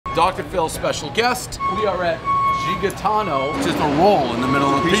Dr. Phil, special guest. We are at Gigatano, which is a roll in the middle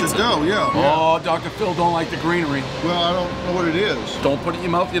of the pizza. Piece of dough, yeah. Oh, Dr. Phil don't like the greenery. Well, I don't know what it is. Don't put it in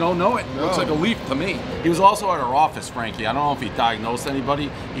your mouth, you don't know it. No. Looks like a leaf to me. He was also at our office, Frankie. I don't know if he diagnosed anybody.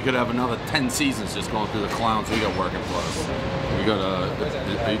 He could have another 10 seasons just going through the clowns we got working for us. We got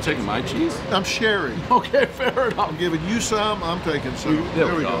are you taking my cheese? I'm sharing. Okay, fair enough. I'm giving you some, I'm taking some.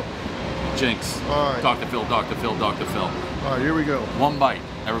 There we go. Jinx. All right. Dr. Phil, Dr. Phil, Dr. Phil. All right, here we go. One bite.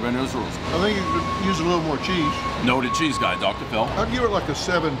 Everybody knows rules. I think you could use a little more cheese. Noted cheese guy, Dr. Phil. I'd give it like a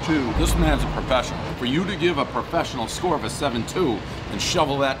 7.2. This man's a professional. For you to give a professional score of a 7.2 and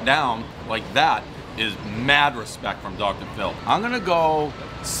shovel that down like that is mad respect from Dr. Phil. I'm gonna go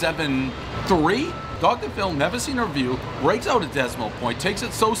 7.3. Dr. Phil, never seen a review, breaks out a decimal point, takes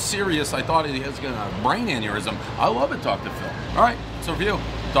it so serious I thought he was gonna have a brain aneurysm. I love it, Dr. Phil. All right, it's a review.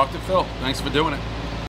 Dr. Phil, thanks for doing it.